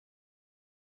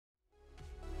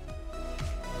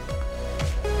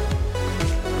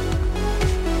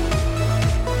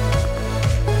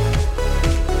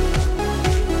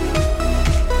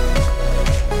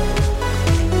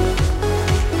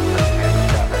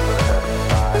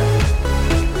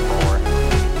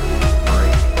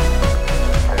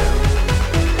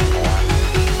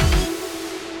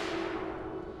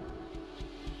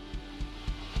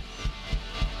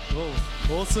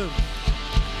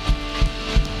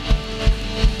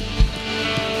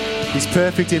He's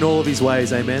perfect in all of his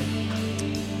ways. Amen.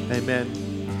 Amen.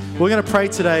 We're going to pray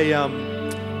today,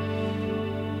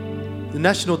 the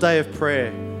National Day of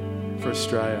Prayer for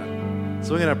Australia.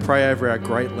 So we're going to pray over our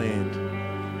great land,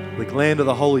 the land of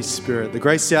the Holy Spirit, the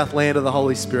great south land of the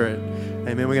Holy Spirit.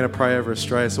 Amen. We're going to pray over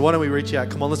Australia. So why don't we reach out?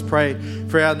 Come on, let's pray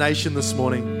for our nation this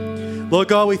morning. Lord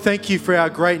God, we thank you for our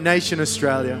great nation,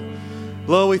 Australia.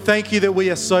 Lord, we thank you that we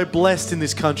are so blessed in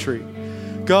this country.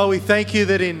 God, we thank you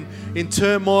that in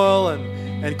turmoil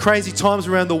and crazy times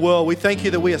around the world, we thank you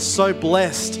that we are so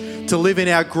blessed to live in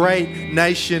our great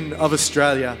nation of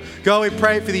Australia. God, we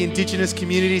pray for the Indigenous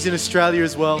communities in Australia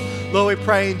as well. Lord, we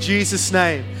pray in Jesus'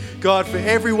 name. God, for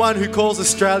everyone who calls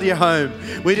Australia home,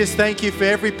 we just thank you for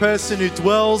every person who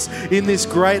dwells in this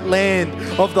great land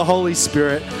of the Holy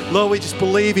Spirit. Lord, we just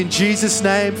believe in Jesus'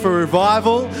 name for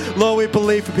revival. Lord, we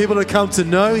believe for people to come to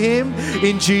know him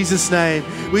in Jesus' name.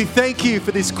 We thank you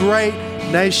for this great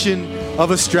nation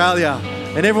of Australia.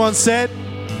 And everyone said,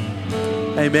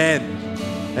 amen.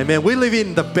 Amen. We live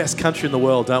in the best country in the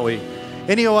world, don't we?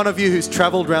 Any one of you who's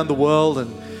traveled around the world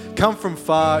and come from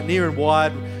far, near and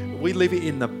wide, we live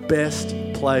in the best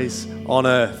place on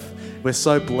earth. We're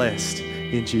so blessed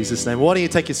in Jesus' name. Why don't you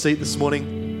take your seat this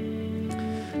morning?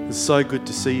 It's so good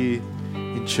to see you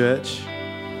in church.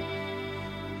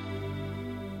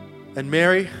 And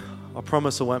Mary, I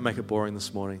promise I won't make it boring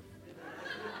this morning.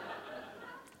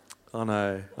 I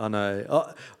know.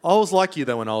 I was like you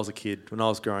though when I was a kid, when I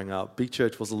was growing up. Big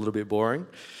church was a little bit boring.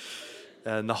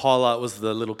 And the highlight was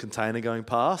the little container going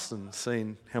past and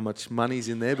seeing how much money's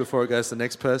in there before it goes to the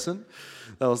next person.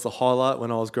 That was the highlight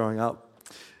when I was growing up.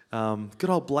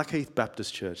 Good old Blackheath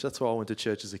Baptist Church. That's where I went to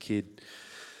church as a kid.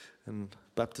 And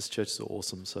Baptist churches are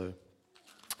awesome. So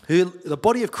the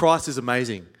body of Christ is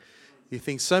amazing. You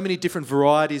think so many different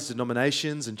varieties,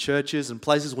 denominations and churches and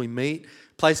places we meet,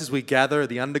 places we gather,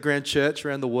 the underground church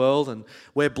around the world, and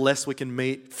we're blessed we can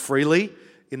meet freely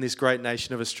in this great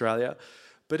nation of Australia.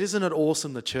 But isn't it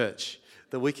awesome, the church,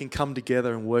 that we can come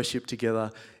together and worship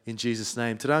together in Jesus'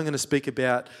 name? Today I'm going to speak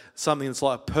about something that's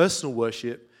like personal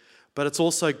worship, but it's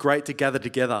also great to gather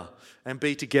together and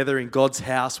be together in God's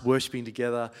house, worshiping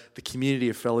together, the community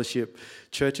of fellowship.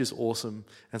 Church is awesome.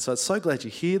 And so I'm so glad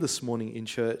you're here this morning in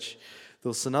church. There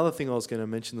was another thing I was going to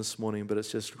mention this morning, but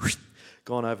it's just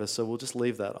gone over, so we'll just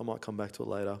leave that. I might come back to it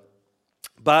later.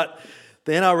 But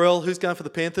the NRL, who's going for the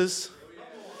Panthers?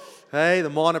 Hey, the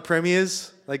minor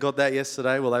premiers, they got that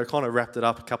yesterday. Well, they kind of wrapped it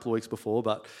up a couple of weeks before,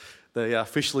 but they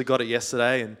officially got it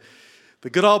yesterday. And the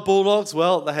good old Bulldogs,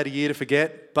 well, they had a year to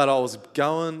forget, but I was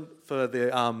going for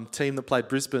the team that played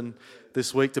Brisbane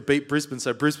this week to beat Brisbane,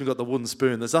 so Brisbane got the wooden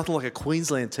spoon. There's nothing like a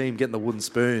Queensland team getting the wooden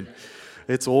spoon.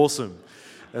 It's awesome.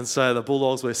 And so the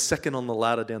Bulldogs were second on the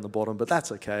ladder down the bottom, but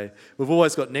that's okay. We've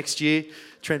always got next year.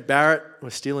 Trent Barrett,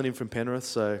 we're stealing him from Penrith,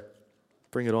 so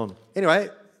bring it on. Anyway,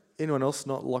 anyone else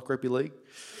not like rugby league?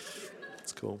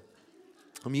 It's cool.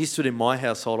 I'm used to it in my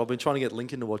household. I've been trying to get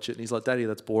Lincoln to watch it, and he's like, Daddy,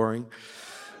 that's boring.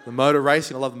 The motor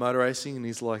racing, I love motor racing, and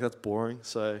he's like, that's boring.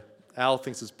 So Al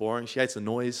thinks it's boring. She hates the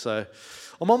noise, so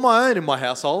I'm on my own in my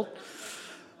household.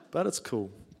 But it's cool.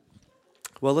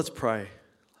 Well, let's pray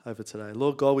over today.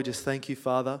 Lord God, we just thank you,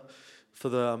 Father, for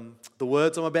the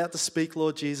words I'm about to speak,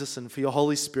 Lord Jesus, and for your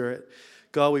Holy Spirit.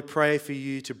 God, we pray for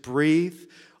you to breathe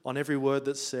on every word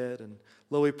that's said. And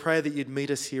Lord, we pray that you'd meet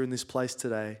us here in this place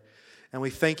today. And we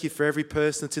thank you for every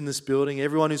person that's in this building,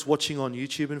 everyone who's watching on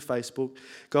YouTube and Facebook.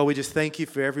 God, we just thank you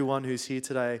for everyone who's here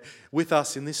today with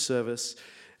us in this service.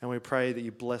 And we pray that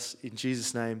you bless in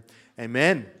Jesus' name.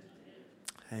 Amen.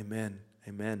 Amen.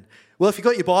 Amen. Well, if you've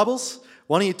got your Bibles,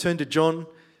 why don't you turn to John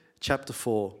chapter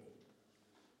 4.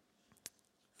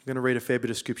 I'm going to read a fair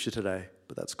bit of scripture today,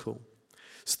 but that's cool.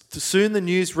 Soon the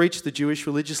news reached the Jewish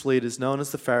religious leaders, known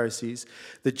as the Pharisees,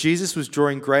 that Jesus was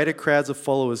drawing greater crowds of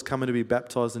followers coming to be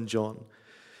baptized than John.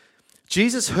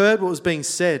 Jesus heard what was being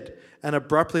said and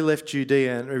abruptly left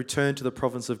Judea and returned to the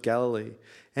province of Galilee,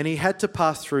 and he had to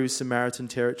pass through Samaritan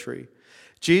territory.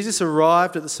 Jesus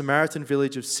arrived at the Samaritan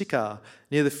village of Sychar,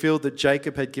 near the field that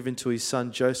Jacob had given to his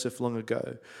son Joseph long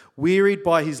ago. Wearied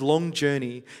by his long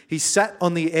journey, he sat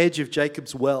on the edge of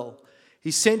Jacob's well. He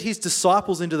sent his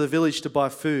disciples into the village to buy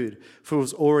food, for it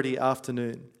was already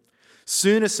afternoon.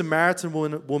 Soon a Samaritan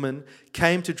woman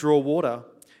came to draw water.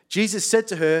 Jesus said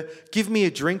to her, "Give me a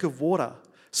drink of water."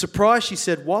 Surprised, she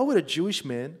said, "Why would a Jewish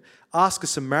man ask a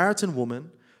Samaritan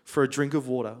woman for a drink of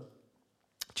water?"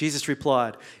 Jesus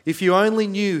replied, "If you only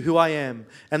knew who I am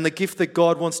and the gift that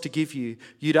God wants to give you,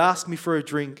 you'd ask me for a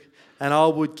drink and I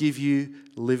would give you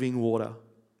living water."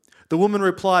 The woman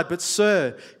replied, "But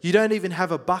sir, you don't even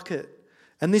have a bucket,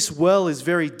 and this well is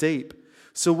very deep.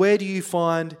 So where do you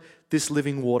find this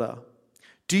living water?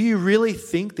 Do you really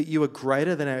think that you are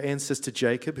greater than our ancestor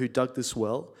Jacob, who dug this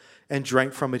well and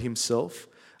drank from it himself,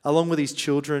 along with his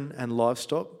children and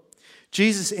livestock?"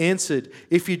 Jesus answered,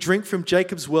 "If you drink from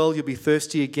Jacob's well, you'll be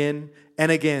thirsty again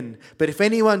and again. But if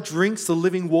anyone drinks the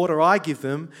living water I give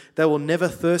them, they will never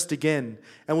thirst again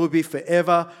and will be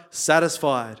forever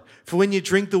satisfied. For when you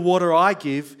drink the water I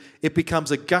give, it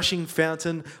becomes a gushing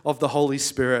fountain of the Holy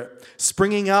Spirit,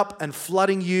 springing up and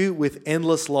flooding you with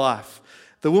endless life."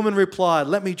 The woman replied,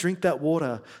 "Let me drink that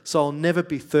water so I'll never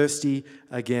be thirsty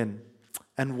again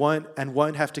and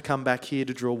won't have to come back here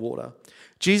to draw water."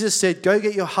 Jesus said, "Go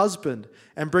get your husband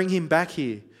and bring him back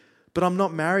here." "But I'm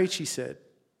not married," she said.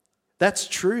 "That's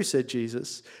true," said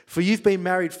Jesus, "for you've been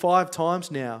married 5 times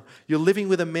now. You're living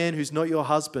with a man who's not your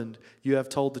husband. You have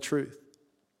told the truth."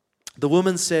 The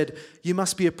woman said, "You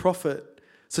must be a prophet.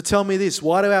 So tell me this,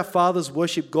 why do our fathers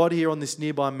worship God here on this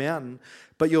nearby mountain,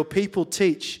 but your people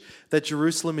teach that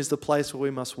Jerusalem is the place where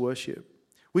we must worship?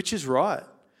 Which is right?"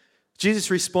 Jesus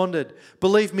responded,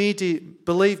 Believe me,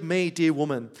 dear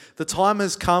woman, the time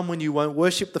has come when you won't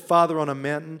worship the Father on a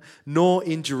mountain, nor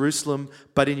in Jerusalem,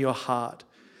 but in your heart.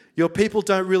 Your people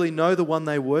don't really know the one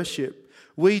they worship.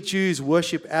 We Jews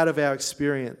worship out of our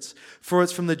experience, for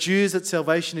it's from the Jews that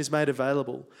salvation is made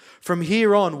available. From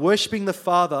here on, worshipping the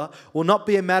Father will not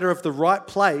be a matter of the right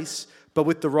place, but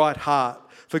with the right heart.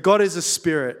 For God is a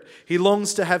spirit. He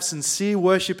longs to have sincere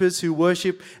worshippers who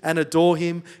worship and adore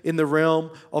him in the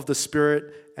realm of the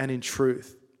Spirit and in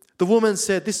truth. The woman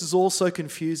said, "This is all so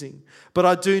confusing, but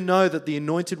I do know that the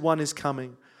Anointed One is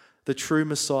coming, the true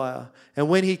Messiah. And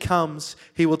when he comes,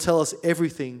 he will tell us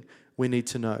everything we need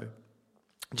to know."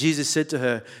 Jesus said to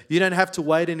her, "You don't have to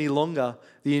wait any longer.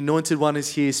 The Anointed One is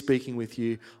here speaking with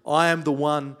you. I am the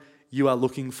one you are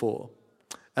looking for."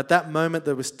 At that moment,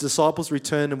 the disciples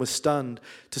returned and were stunned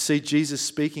to see Jesus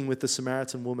speaking with the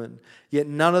Samaritan woman. Yet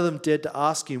none of them dared to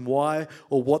ask him why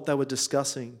or what they were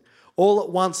discussing. All at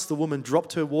once, the woman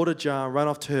dropped her water jar and ran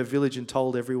off to her village and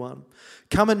told everyone,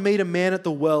 "Come and meet a man at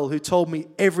the well who told me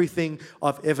everything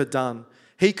I've ever done.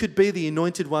 He could be the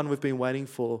Anointed One we've been waiting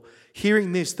for."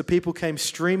 Hearing this, the people came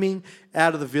streaming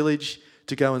out of the village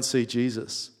to go and see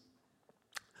Jesus.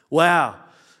 Wow,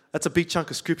 that's a big chunk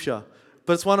of scripture.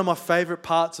 But it's one of my favourite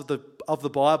parts of the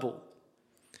Bible.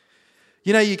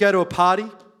 You know, you go to a party,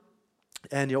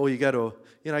 or you go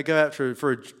to go out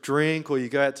for a drink, or you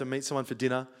go out to meet someone for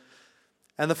dinner,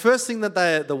 and the first thing that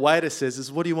the waiter says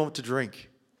is, "What do you want to drink?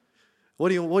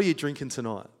 What are you drinking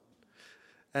tonight?"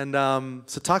 And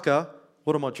so Tucker,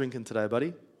 what am I drinking today,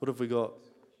 buddy? What have we got?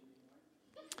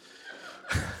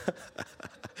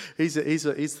 He's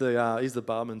the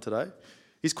barman today.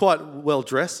 He's quite well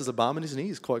dressed as a barman, isn't he?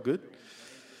 He's quite good.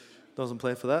 Doesn't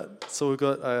plan for that. So we've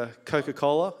got a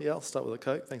Coca-Cola. Yeah, I'll start with a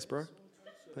Coke. Thanks, bro.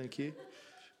 Thank you.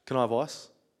 Can I have ice?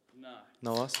 No.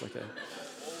 No ice? Okay.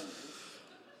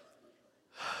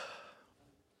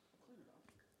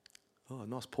 Oh,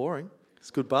 nice pouring.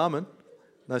 It's good barman.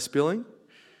 No spilling.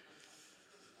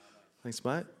 Thanks,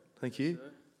 mate. Thank you.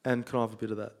 And can I have a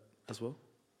bit of that as well?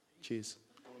 Cheers.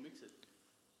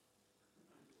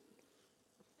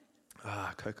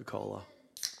 Coca-Cola.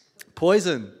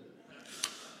 Poison.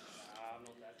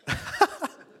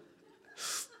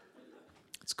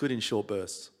 It's good in short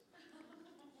bursts.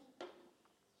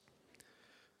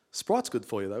 Sprite's good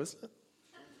for you though, isn't it?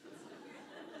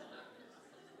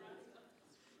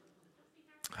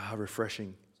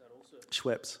 Refreshing.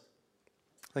 Schweppes.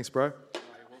 Thanks, bro.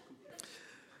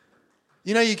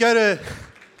 You know, you go to...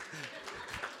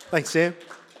 Thanks, Sam.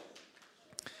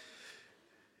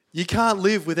 You can't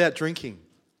live without drinking.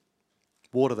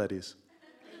 Water, that is.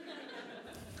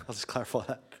 I'll just clarify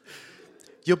that.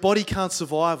 Your body can't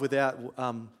survive without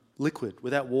liquid,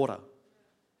 without water.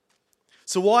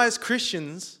 So why, as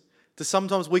Christians, do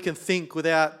sometimes we can think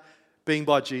without being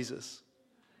by Jesus,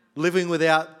 living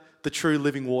without the true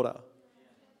living water?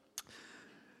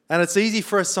 And it's easy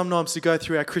for us sometimes to go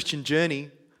through our Christian journey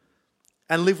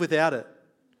and live without it.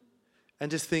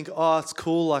 And just think, oh, it's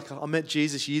cool, like I met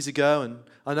Jesus years ago and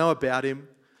I know about him.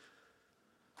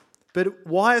 But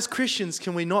why, as Christians,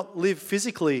 can we not live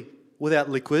physically without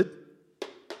liquid?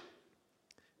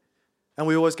 And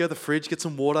we always go to the fridge, get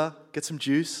some water, get some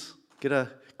juice, get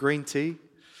a green tea.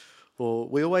 Or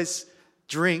we always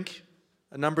drink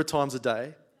a number of times a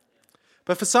day.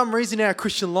 But for some reason in our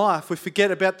Christian life, we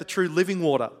forget about the true living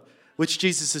water, which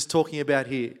Jesus is talking about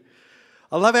here.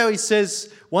 I love how he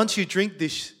says, once you drink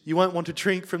this, you won't want to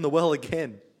drink from the well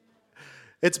again.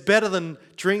 It's better than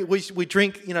drink. We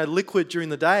drink, liquid during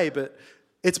the day, but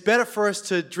it's better for us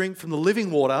to drink from the living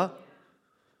water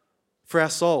for our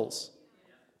souls.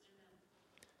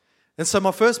 And so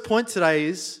my first point today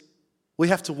is we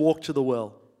have to walk to the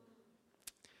well.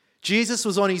 Jesus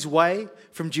was on his way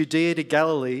from Judea to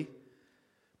Galilee,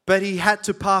 but he had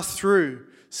to pass through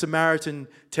Samaritan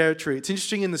territory. It's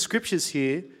interesting in the scriptures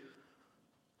here,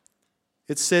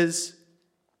 it says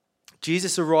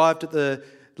Jesus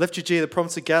left Judea, the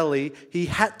province of Galilee. He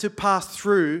had to pass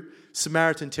through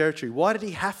Samaritan territory. Why did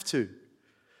he have to?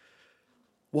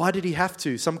 Why did he have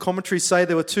to? Some commentaries say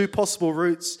there were two possible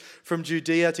routes from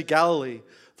Judea to Galilee.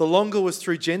 The longer was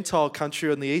through Gentile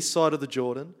country on the east side of the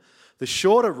Jordan. The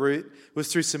shorter route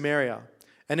was through Samaria.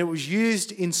 And it was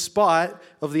used in spite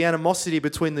of the animosity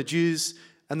between the Jews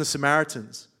and the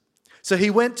Samaritans. So he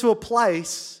went to a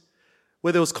place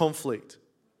where there was conflict.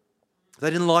 They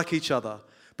didn't like each other.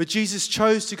 But Jesus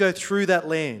chose to go through that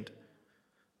land.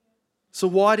 So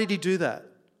why did he do that?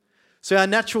 So our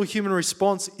natural human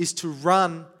response is to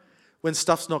run when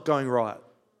stuff's not going right.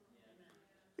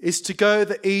 Is to go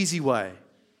the easy way.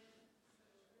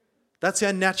 That's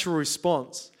our natural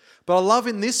response. But I love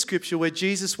in this scripture where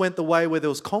Jesus went the way where there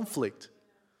was conflict.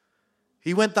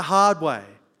 He went the hard way.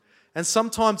 And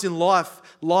sometimes in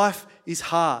life is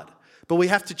hard. But we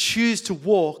have to choose to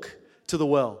walk to the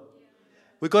well.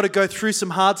 We've got to go through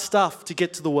some hard stuff to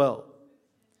get to the well.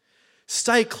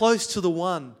 Stay close to the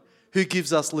one who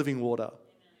gives us living water.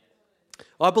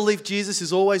 I believe Jesus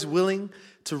is always willing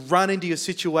to run into your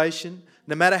situation,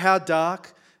 no matter how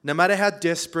dark, no matter how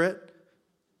desperate.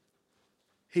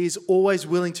 He is always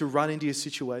willing to run into your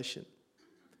situation.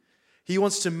 He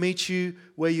wants to meet you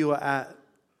where you are at.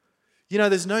 You know,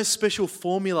 there's no special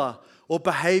formula or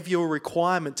behavioral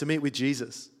requirement to meet with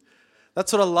Jesus.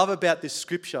 That's what I love about this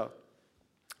scripture.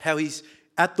 How he's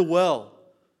at the well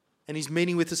and he's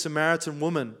meeting with the Samaritan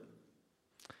woman.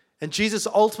 And Jesus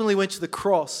ultimately went to the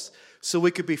cross so we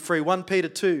could be free. 1 Peter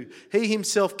 2, he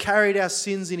himself carried our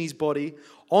sins in his body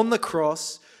on the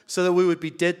cross so that we would be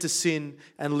dead to sin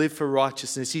and live for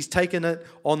righteousness. He's taken it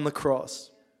on the cross.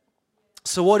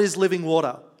 So what is living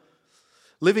water?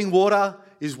 Living water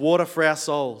is water for our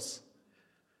souls.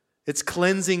 It's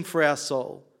cleansing for our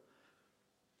soul.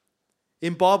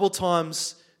 In Bible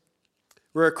times,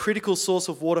 we're a critical source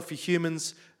of water for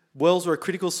humans. Wells were a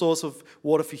critical source of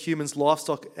water for humans,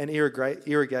 livestock and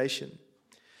irrigation.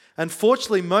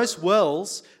 Unfortunately, most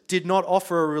wells did not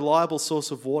offer a reliable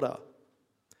source of water.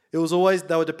 They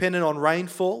were dependent on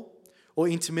rainfall or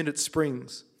intermittent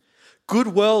springs. Good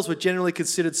wells were generally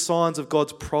considered signs of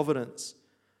God's providence.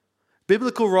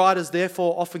 Biblical writers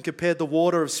therefore often compared the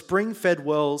water of spring-fed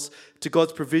wells to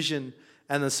God's provision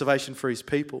and the salvation for his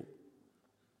people.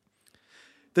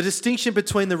 The distinction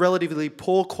between the relatively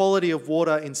poor quality of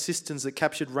water in cisterns that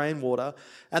captured rainwater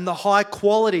and the high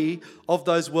quality of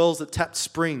those wells that tapped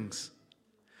springs.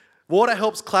 Water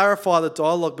helps clarify the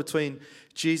dialogue between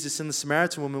Jesus and the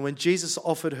Samaritan woman when Jesus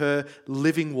offered her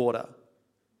living water.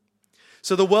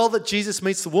 So the well that Jesus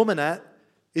meets the woman at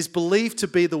is believed to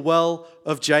be the well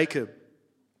of Jacob.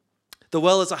 The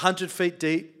well is 100 feet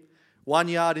deep, 1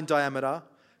 yard in diameter,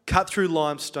 cut through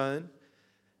limestone,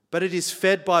 but it is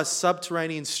fed by a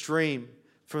subterranean stream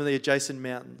from the adjacent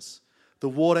mountains. The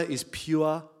water is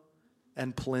pure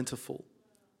and plentiful.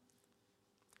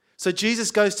 So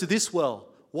Jesus goes to this well.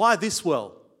 Why this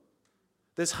well?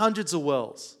 There's hundreds of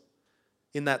wells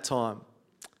in that time.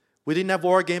 We didn't have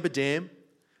Warragamba Dam,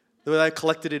 where they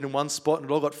collected it in one spot and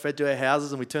it all got fed to our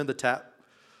houses and we turned the tap.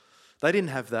 They didn't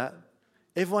have that.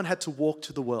 Everyone had to walk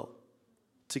to the well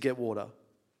to get water.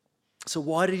 So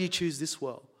why did he choose this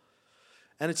well?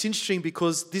 And it's interesting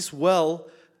because this well,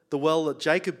 the well that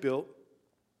Jacob built,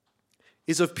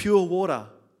 is of pure water.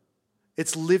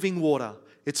 It's living water.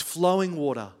 It's flowing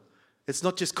water. It's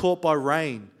not just caught by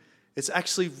rain. It's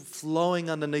actually flowing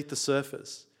underneath the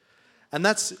surface. And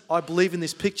that's, I believe, in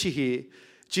this picture here,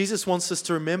 Jesus wants us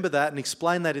to remember that and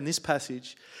explain that in this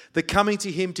passage. They're coming to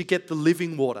him to get the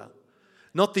living water,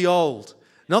 not the old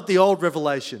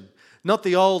revelation, not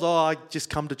the old, I just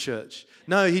come to church.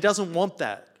 No, he doesn't want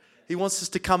that. He wants us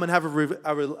to come and have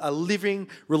a living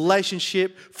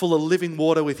relationship full of living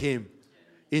water with him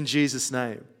in Jesus'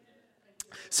 name.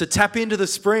 So tap into the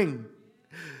spring.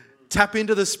 Tap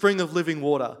into the spring of living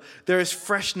water. There is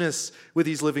freshness with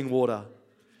his living water.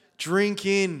 Drink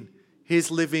in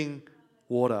his living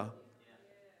water.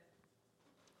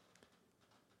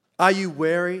 Are you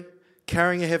weary,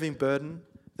 carrying a heavy burden?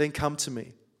 Then come to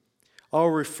me. I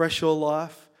will refresh your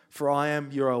life, for I am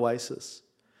your oasis.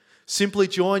 Simply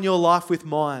join your life with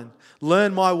mine.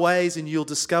 Learn my ways and you'll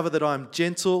discover that I am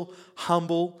gentle,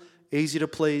 humble, easy to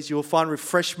please. You will find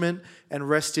refreshment and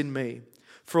rest in me.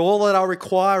 For all that I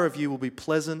require of you will be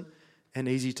pleasant and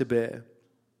easy to bear.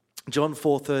 John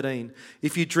 4:13.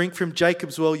 If you drink from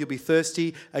Jacob's well, you'll be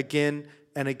thirsty again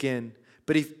and again.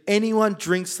 But if anyone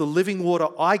drinks the living water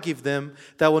I give them,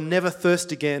 they will never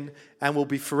thirst again and will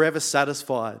be forever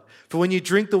satisfied. For when you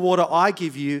drink the water I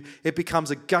give you, it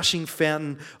becomes a gushing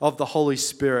fountain of the Holy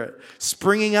Spirit,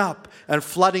 springing up and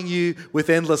flooding you with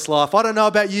endless life. I don't know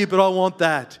about you, but I want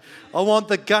that. I want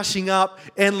the gushing up,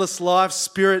 endless life,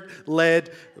 Spirit-led,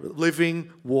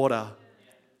 living water.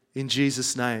 In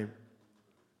Jesus' name.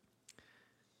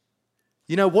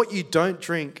 You know, what you don't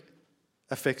drink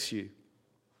affects you.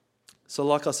 So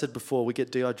like I said before, we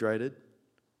get dehydrated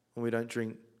when we don't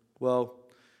drink. Well,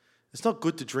 it's not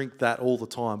good to drink that all the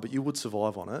time, but you would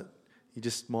survive on it. You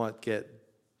just might get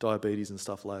diabetes and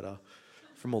stuff later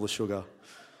from all the sugar.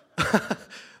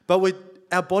 But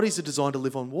our bodies are designed to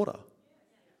live on water.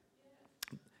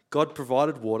 God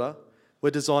provided water.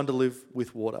 We're designed to live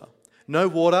with water. No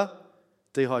water,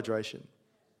 dehydration.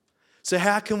 So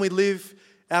how can we live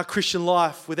our Christian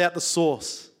life without the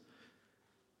source?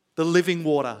 The living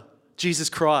water, Jesus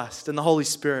Christ and the Holy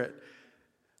Spirit.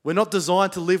 We're not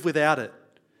designed to live without it.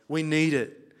 We need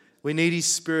it. We need His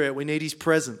Spirit. We need His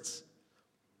presence.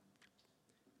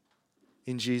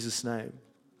 In Jesus' name.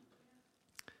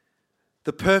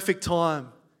 The perfect time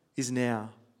is now.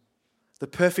 The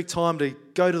perfect time to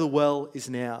go to the well is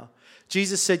now.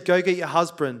 Jesus said, go get your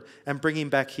husband and bring him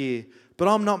back here. But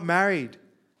I'm not married,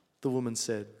 the woman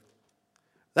said.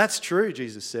 That's true,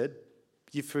 Jesus said.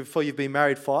 For you've been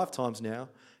married 5 times now.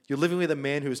 You're living with a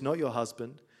man who is not your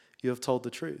husband. You have told the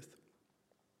truth.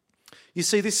 You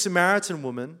see, this Samaritan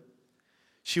woman,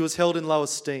 she was held in low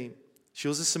esteem. She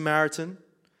was a Samaritan,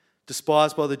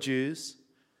 despised by the Jews.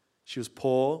 She was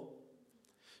poor.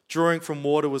 Drawing from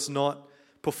water was not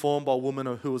performed by a woman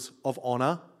who was of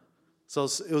honor. So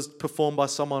it was performed by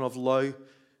someone of low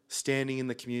standing in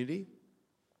the community.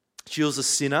 She was a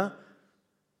sinner.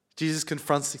 Jesus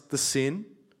confronts the sin.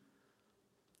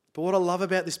 But what I love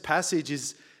about this passage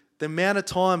is the amount of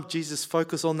time Jesus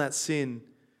focused on that sin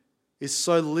is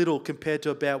so little compared to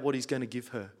about what He's going to give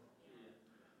her.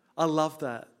 I love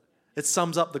that. It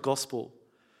sums up the gospel.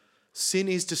 Sin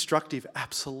is destructive,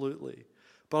 absolutely.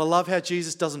 But I love how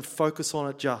Jesus doesn't focus on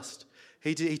it just.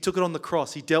 He took it on the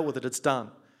cross. He dealt with it. It's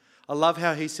done. I love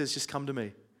how He says, just come to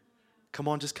me. Come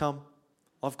on, just come.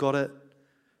 I've got it.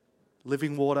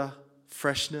 Living water,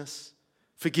 freshness,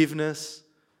 forgiveness.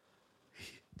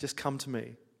 Just come to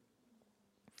me.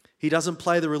 He doesn't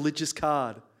play the religious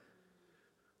card.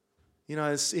 You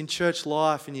know, it's in church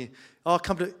life and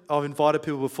I've invited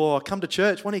people before. Come to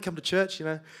church. Why don't you come to church? You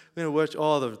know, we're going to work.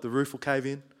 Oh, the roof will cave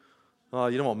in. Oh,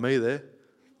 you don't want me there.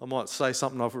 I might say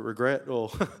something I regret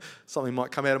or something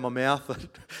might come out of my mouth,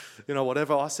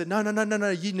 whatever. I said, no,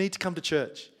 you need to come to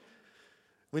church.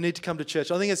 We need to come to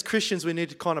church. I think as Christians, we need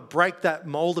to kind of break that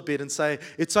mold a bit and say,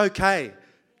 it's okay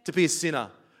to be a sinner.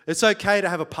 It's okay to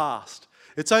have a past.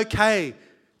 It's okay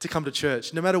to come to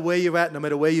church, no matter where you're at, no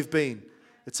matter where you've been.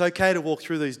 It's okay to walk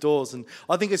through these doors. And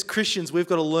I think as Christians, we've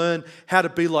got to learn how to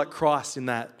be like Christ in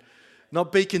that.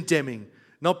 Not be condemning.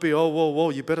 Not be, whoa,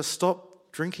 you better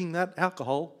stop drinking that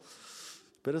alcohol.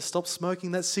 Better stop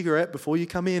smoking that cigarette before you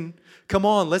come in. Come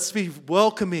on, let's be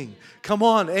welcoming. Come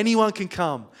on, anyone can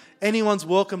come. Anyone's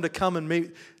welcome to come and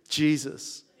meet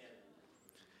Jesus.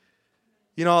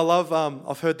 You know, I love,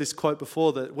 I've heard this quote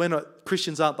before that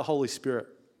Christians aren't the Holy Spirit.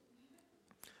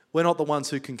 We're not the ones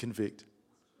who can convict.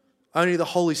 Only the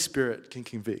Holy Spirit can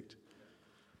convict.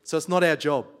 So it's not our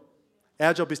job.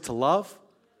 Our job is to love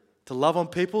on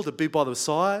people, to be by their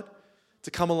side,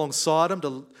 to come alongside them,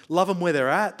 to love them where they're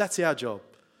at. That's our job,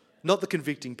 not the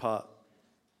convicting part.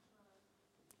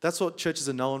 That's what churches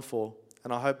are known for,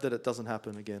 and I hope that it doesn't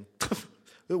happen again.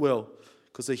 It will,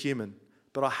 because they're human.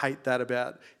 But I hate that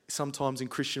about sometimes in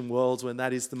Christian worlds when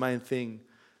that is the main thing,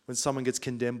 when someone gets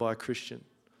condemned by a Christian.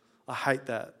 I hate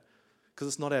that, because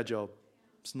it's not our job.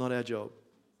 It's not our job.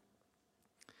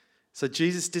 So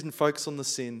Jesus didn't focus on the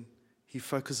sin. He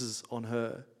focuses on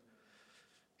her.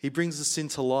 He brings the sin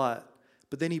to light,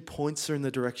 but then He points her in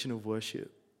the direction of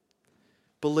worship.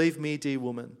 Believe me, dear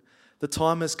woman, the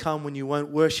time has come when you won't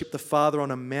worship the Father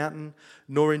on a mountain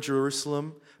nor in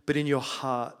Jerusalem, but in your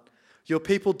heart. Your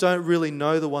people don't really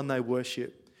know the one they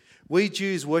worship. We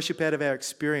Jews worship out of our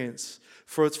experience,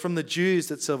 for it's from the Jews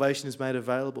that salvation is made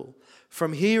available.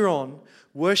 From here on,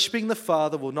 worshipping the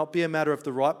Father will not be a matter of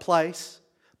the right place,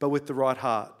 but with the right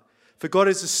heart. For God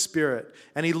is a spirit,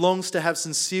 and He longs to have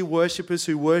sincere worshippers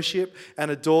who worship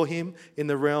and adore Him in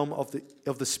the realm of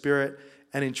the Spirit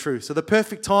and in truth. So the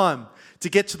perfect time to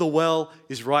get to the well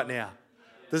is right now.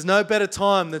 There's no better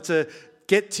time than to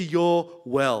get to your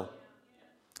well.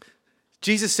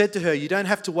 Jesus said to her, you don't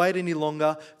have to wait any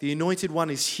longer. The Anointed One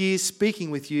is here speaking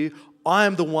with you. I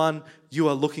am the one you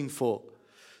are looking for.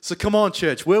 So come on,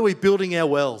 church, where are we building our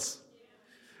wells?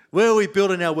 Where are we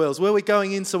building our wells? Where are we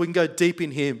going in so we can go deep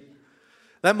in Him?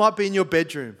 That might be in your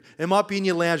bedroom. It might be in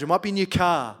your lounge. It might be in your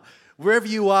car. Wherever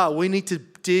you are, we need to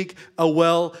dig a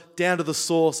well down to the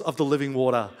source of the living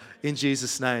water in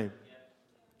Jesus' name.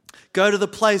 Go to the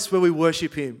place where we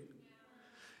worship Him.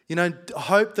 You know,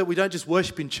 hope that we don't just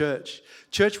worship in church.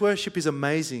 Church worship is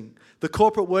amazing. The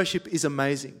corporate worship is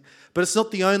amazing. But it's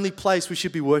not the only place we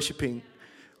should be worshiping.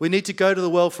 We need to go to the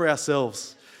well for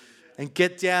ourselves and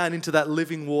get down into that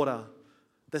living water.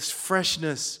 There's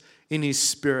freshness in His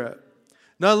Spirit.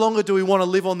 No longer do we want to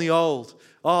live on the old.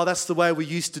 Oh, that's the way we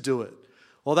used to do it.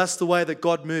 Or that's the way that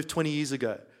God moved 20 years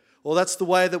ago. Or that's the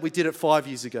way that we did it 5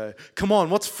 years ago. Come on,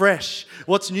 what's fresh?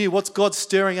 What's new? What's God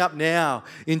stirring up now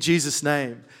in Jesus'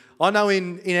 name? I know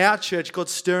in our church,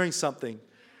 God's stirring something.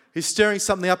 He's stirring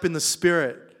something up in the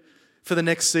Spirit for the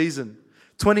next season.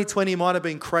 2020 might have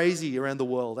been crazy around the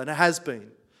world, and it has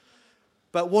been.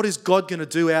 But what is God going to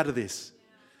do out of this?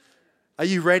 Are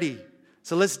you ready?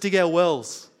 So let's dig our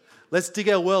wells. Let's dig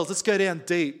our wells. Let's go down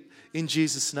deep in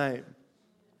Jesus' name.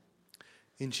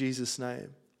 In Jesus'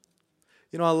 name.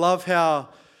 You know, I love how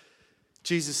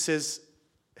Jesus says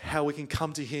how we can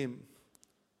come to Him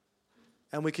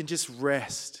and we can just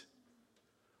rest.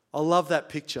 I love that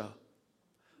picture.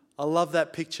 I love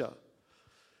that picture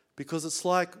because it's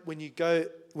like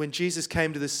when Jesus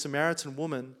came to this Samaritan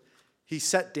woman, He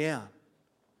sat down.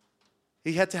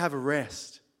 He had to have a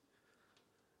rest.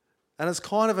 And it's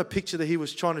kind of a picture that He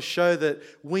was trying to show that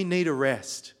we need a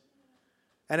rest.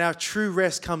 And our true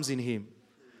rest comes in Him.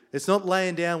 It's not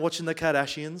laying down watching the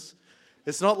Kardashians.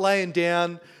 It's not laying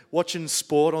down watching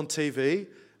sport on TV.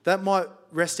 That might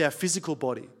rest our physical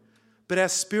body. But our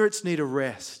spirits need a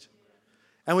rest.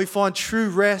 And we find true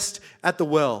rest at the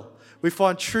well. We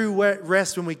find true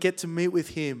rest when we get to meet with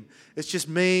Him. It's just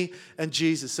me and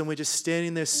Jesus. And we're just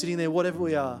standing there, sitting there, whatever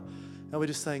we are. And we're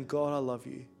just saying, God, I love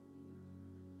You.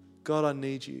 God, I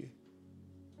need You.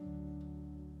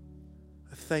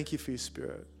 I thank You for Your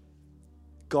Spirit.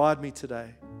 Guide me today.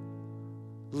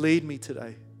 Lead me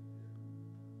today.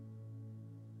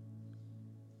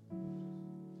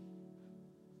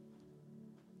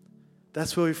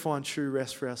 That's where we find true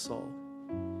rest for our soul.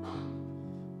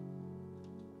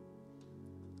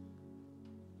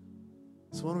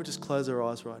 So why don't we just close our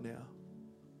eyes right now?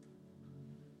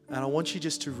 And I want you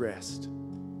just to rest.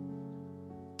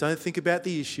 Don't think about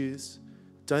the issues.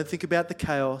 Don't think about the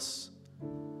chaos.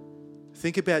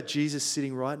 Think about Jesus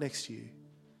sitting right next to you,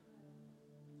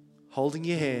 holding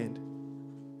your hand,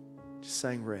 just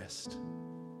saying, rest.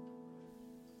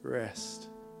 Rest.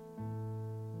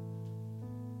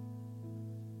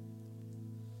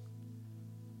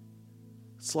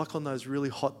 It's like on those really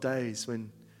hot days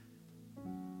when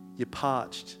you're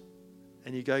parched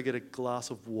and you go get a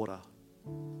glass of water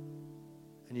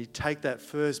and you take that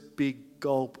first big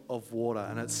gulp of water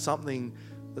and it's something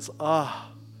that's,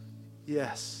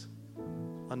 yes,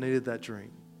 I needed that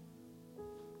drink.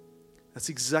 That's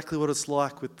exactly what it's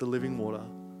like with the living water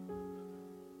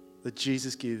that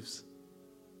Jesus gives.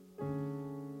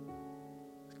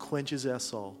 It quenches our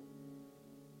soul.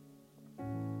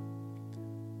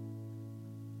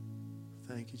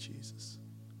 Thank You, Jesus.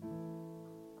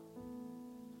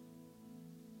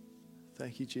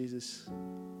 Thank You, Jesus.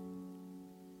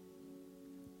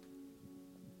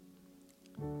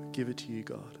 I give it to You,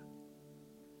 God.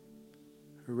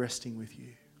 We're resting with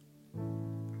You.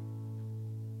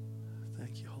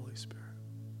 Thank You, Holy Spirit.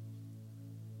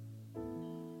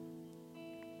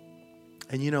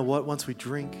 And you know what? Once we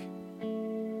drink,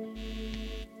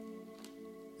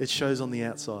 it shows on the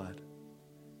outside.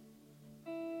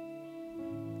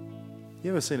 You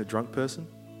ever seen a drunk person?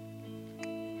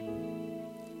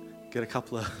 Get a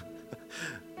couple of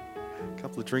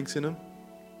drinks in them,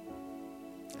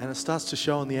 and it starts to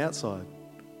show on the outside.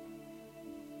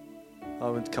 I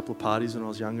went to a couple of parties when I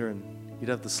was younger, and you'd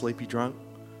have the sleepy drunk.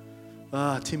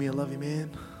 Timmy, I love you,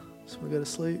 man. Just want to go to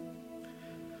sleep.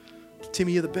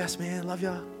 Timmy, you're the best, man. Love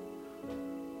ya.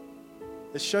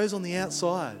 It shows on the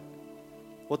outside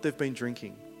what they've been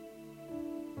drinking.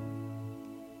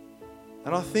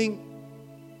 And I think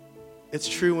it's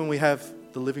true when we have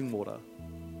the living water.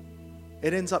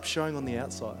 It ends up showing on the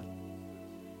outside.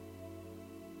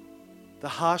 The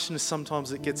harshness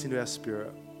sometimes that gets into our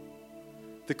spirit.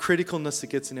 The criticalness that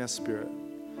gets in our spirit.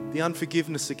 The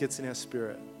unforgiveness that gets in our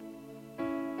spirit.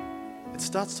 It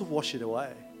starts to wash it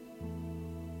away.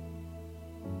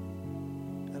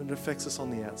 And it affects us on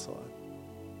the outside.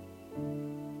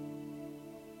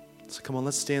 So come on,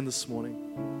 let's stand this morning.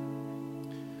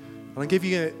 And I'll give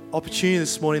you an opportunity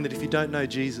this morning that if you don't know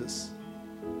Jesus,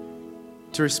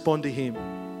 to respond to Him.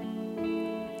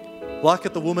 Like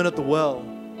at the woman at the well,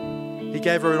 he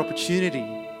gave her an opportunity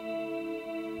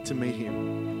to meet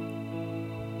him.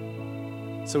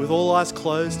 So with all eyes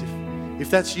closed, if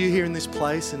that's you here in this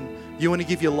place and you want to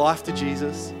give your life to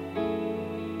Jesus,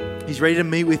 he's ready to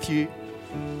meet with you.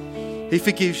 He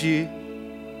forgives you.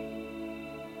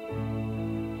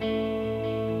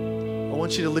 I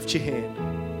want you to lift your hand.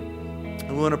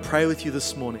 And we want to pray with you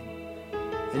this morning.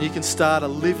 And you can start a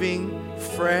living,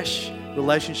 fresh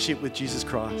relationship with Jesus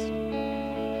Christ.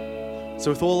 So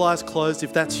with all eyes closed,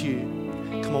 if that's you,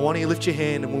 come on, why don't you lift your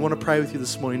hand and we want to pray with you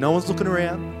this morning. No one's looking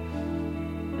around.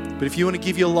 But if you want to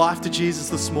give your life to Jesus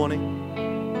this morning,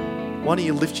 why don't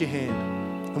you lift your hand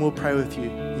and we'll pray with you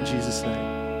in Jesus'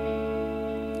 name.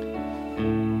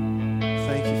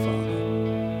 Thank you, Father.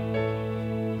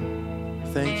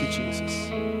 Thank you, Jesus.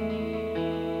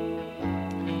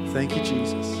 Thank you,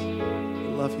 Jesus.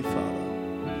 I love you, Father.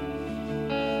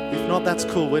 If not, that's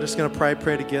cool. We're just going to pray a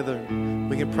prayer together.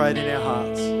 We can pray it in our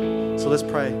hearts. So let's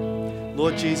pray.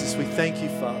 Lord Jesus, we thank you,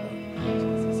 Father.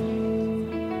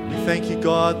 We thank you,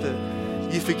 God, that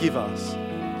you forgive us.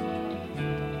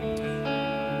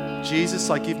 Jesus,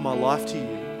 I give my life to you.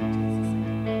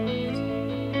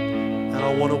 And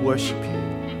I want to worship you.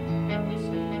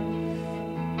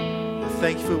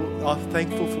 I'm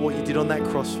thankful for what you did on that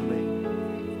cross for me.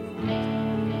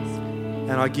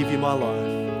 And I give you my life.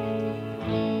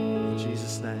 In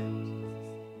Jesus' name.